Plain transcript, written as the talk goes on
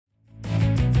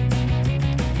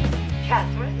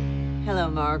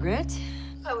Margaret.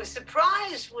 I was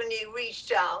surprised when you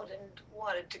reached out and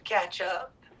wanted to catch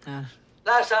up. Uh,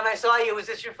 Last time I saw you was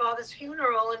at your father's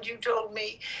funeral, and you told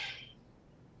me,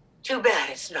 too bad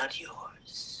it's not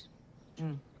yours.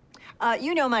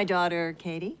 You know my daughter,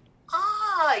 Katy?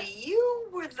 Ah, you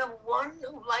were the one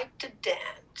who liked to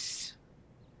dance.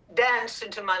 Dance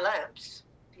into my lamps.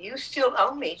 You still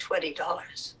owe me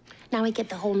 $20. Now I get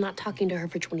the whole not talking to her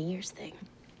for 20 years thing.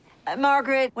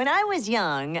 Margaret, when I was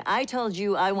young, I told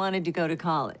you I wanted to go to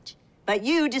college. But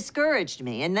you discouraged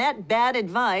me, and that bad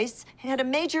advice had a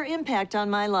major impact on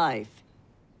my life.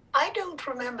 I don't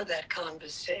remember that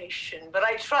conversation, but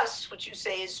I trust what you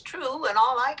say is true, and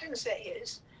all I can say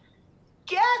is,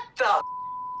 get the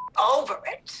over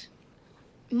it.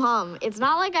 Mom, it's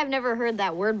not like I've never heard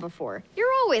that word before.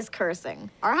 You're always cursing.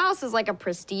 Our house is like a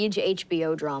prestige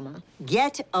HBO drama.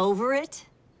 Get over it?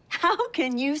 How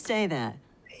can you say that?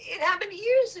 It happened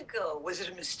years ago. Was it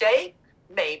a mistake?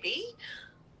 Maybe.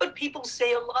 But people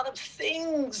say a lot of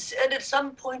things, and at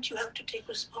some point you have to take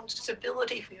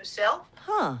responsibility for yourself.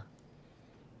 Huh.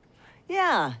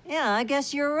 Yeah, I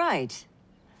guess you're right.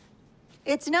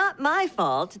 It's not my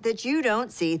fault that you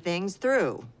don't see things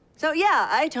through. So yeah,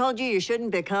 I told you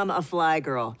shouldn't become a fly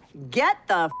girl. Get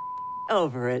the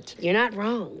over it. You're not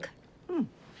wrong.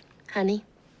 Honey,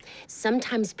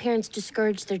 sometimes parents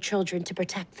discourage their children to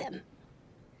protect them.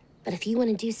 But if you want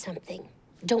to do something,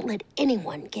 don't let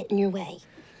anyone get in your way.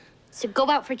 So go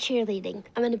out for cheerleading.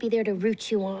 I'm going to be there to root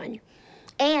you on.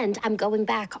 And I'm going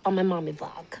back on my mommy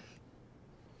vlog.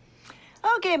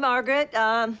 Okay, Margaret,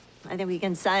 I think we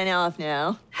can sign off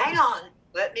now. Hang on.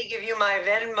 Let me give you my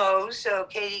Venmo so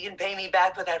Katy can pay me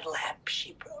back for that lamp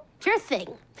she broke. Sure thing.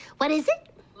 What is it?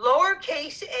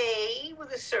 Lowercase a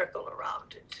with a circle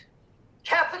around it.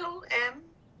 Capital M,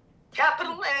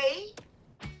 capital A,